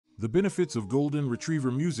The benefits of Golden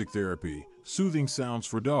Retriever music therapy, soothing sounds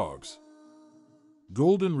for dogs.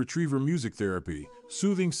 Golden Retriever music therapy,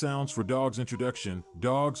 soothing sounds for dogs. Introduction.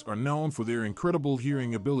 Dogs are known for their incredible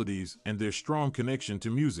hearing abilities and their strong connection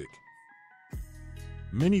to music.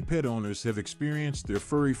 Many pet owners have experienced their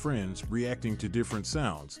furry friends reacting to different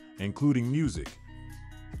sounds, including music.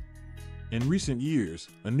 In recent years,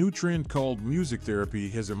 a new trend called music therapy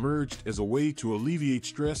has emerged as a way to alleviate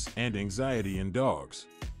stress and anxiety in dogs.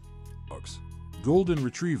 Golden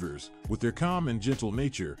Retrievers, with their calm and gentle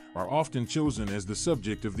nature, are often chosen as the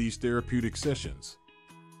subject of these therapeutic sessions.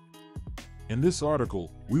 In this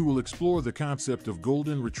article, we will explore the concept of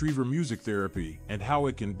Golden Retriever music therapy and how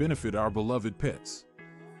it can benefit our beloved pets.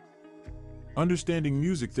 Understanding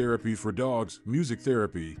music therapy for dogs. Music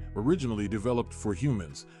therapy, originally developed for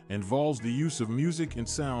humans, involves the use of music and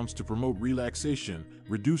sounds to promote relaxation,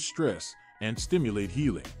 reduce stress, and stimulate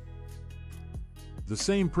healing. The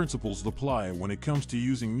same principles apply when it comes to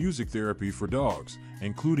using music therapy for dogs,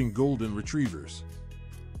 including Golden Retrievers.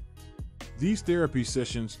 These therapy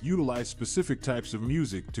sessions utilize specific types of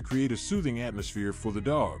music to create a soothing atmosphere for the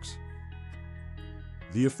dogs.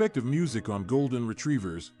 The effect of music on Golden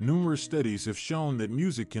Retrievers. Numerous studies have shown that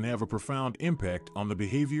music can have a profound impact on the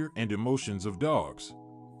behavior and emotions of dogs.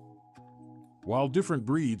 While different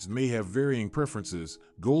breeds may have varying preferences,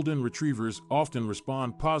 Golden Retrievers often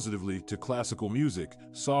respond positively to classical music,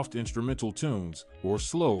 soft instrumental tunes, or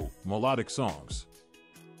slow, melodic songs.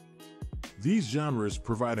 These genres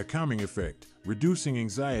provide a calming effect, reducing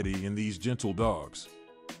anxiety in these gentle dogs.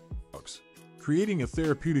 Creating a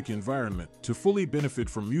therapeutic environment. To fully benefit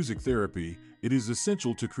from music therapy, it is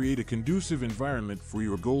essential to create a conducive environment for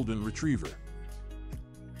your Golden Retriever.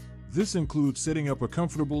 This includes setting up a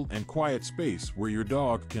comfortable and quiet space where your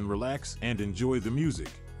dog can relax and enjoy the music.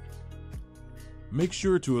 Make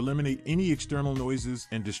sure to eliminate any external noises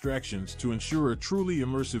and distractions to ensure a truly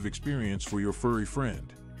immersive experience for your furry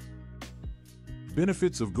friend.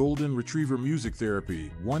 Benefits of Golden Retriever music therapy.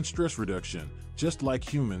 1. Stress reduction. Just like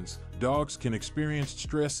humans, dogs can experience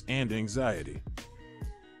stress and anxiety.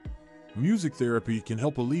 Music therapy can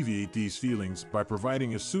help alleviate these feelings by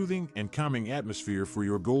providing a soothing and calming atmosphere for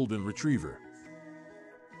your Golden Retriever.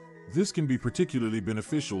 This can be particularly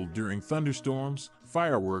beneficial during thunderstorms,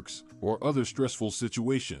 fireworks, or other stressful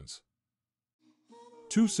situations.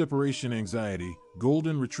 2. Separation anxiety.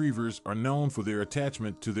 Golden Retrievers are known for their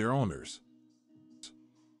attachment to their owners.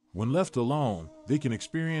 When left alone, they can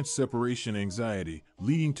experience separation anxiety,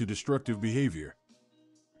 leading to destructive behavior.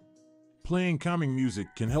 Playing calming music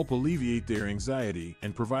can help alleviate their anxiety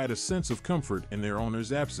and provide a sense of comfort in their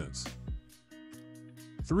owner's absence.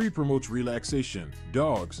 3. Promotes relaxation.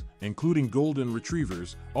 Dogs, including Golden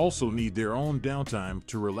Retrievers, also need their own downtime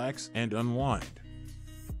to relax and unwind.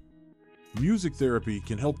 Music therapy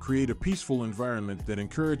can help create a peaceful environment that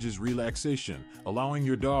encourages relaxation, allowing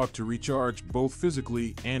your dog to recharge both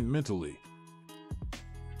physically and mentally.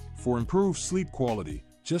 For improved sleep quality,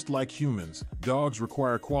 just like humans, dogs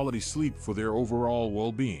require quality sleep for their overall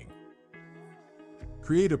well-being.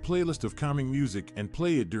 Create a playlist of calming music and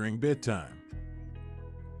play it during bedtime.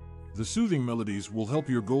 The soothing melodies will help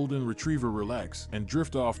your Golden Retriever relax and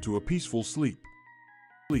drift off to a peaceful sleep.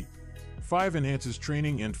 5. Enhances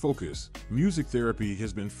training and focus. Music therapy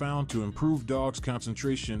has been found to improve dogs'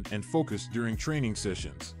 concentration and focus during training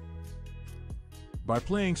sessions. By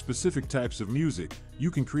playing specific types of music,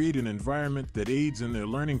 you can create an environment that aids in their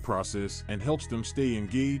learning process and helps them stay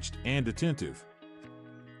engaged and attentive.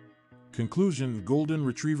 Conclusion. Golden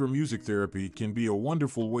Retriever music therapy can be a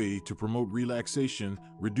wonderful way to promote relaxation,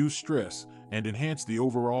 reduce stress, and enhance the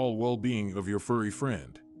overall well-being of your furry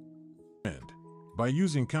friend. By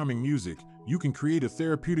using calming music, you can create a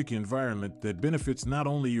therapeutic environment that benefits not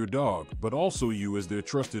only your dog, but also you as their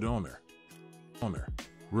trusted owner.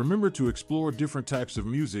 Remember to explore different types of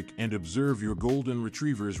music and observe your Golden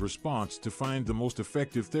Retriever's response to find the most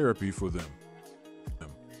effective therapy for them.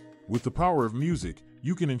 With the power of music,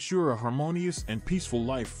 you can ensure a harmonious and peaceful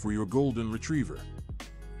life for your Golden Retriever.